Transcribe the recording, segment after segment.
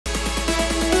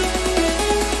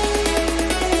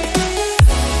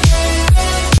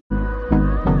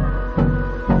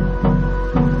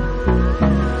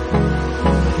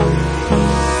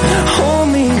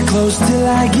close till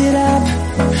I get up.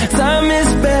 Time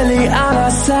is barely on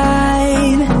our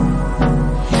side.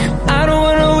 I don't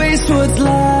wanna waste what's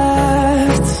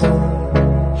left.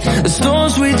 The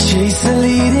storms we chase are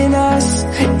leading us,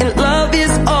 and love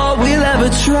is all we'll ever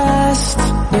trust.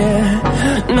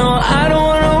 Yeah, no, I don't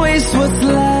wanna waste what's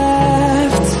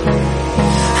left.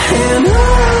 And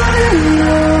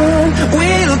on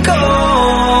we'll go,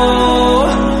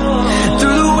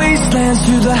 through the wastelands,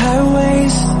 through the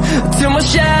highways, till my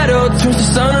shadow turns to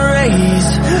sun rays.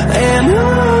 And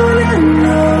on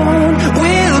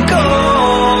we'll go,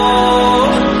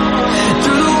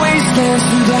 through the wastelands,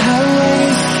 through the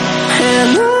highways,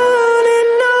 and on we'll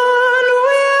go.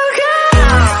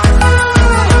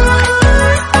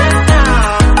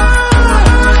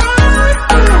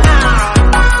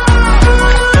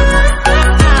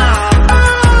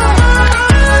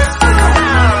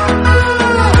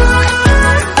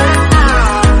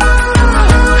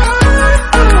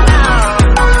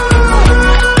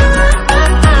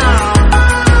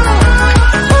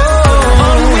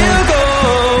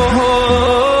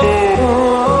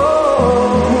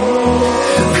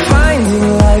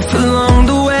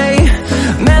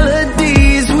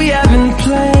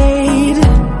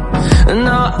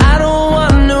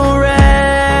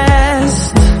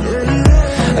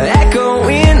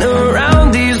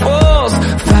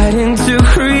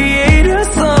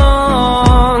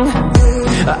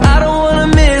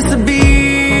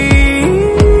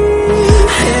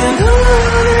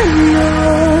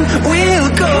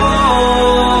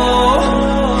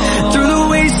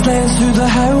 Through the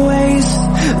highways,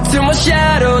 till my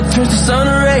shadow turns to sun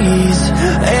rays.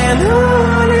 And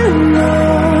on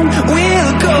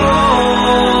we'll go,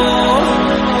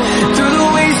 through the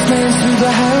wastelands, through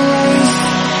the highways,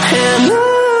 and on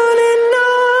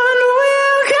we'll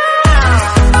go.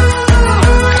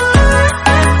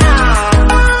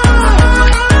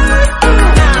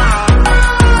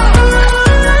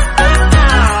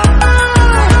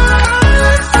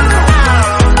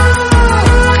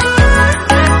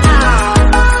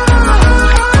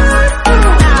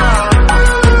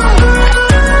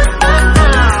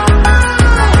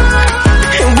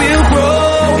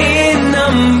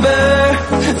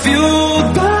 Fueled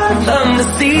by them to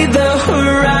see the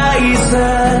horizon.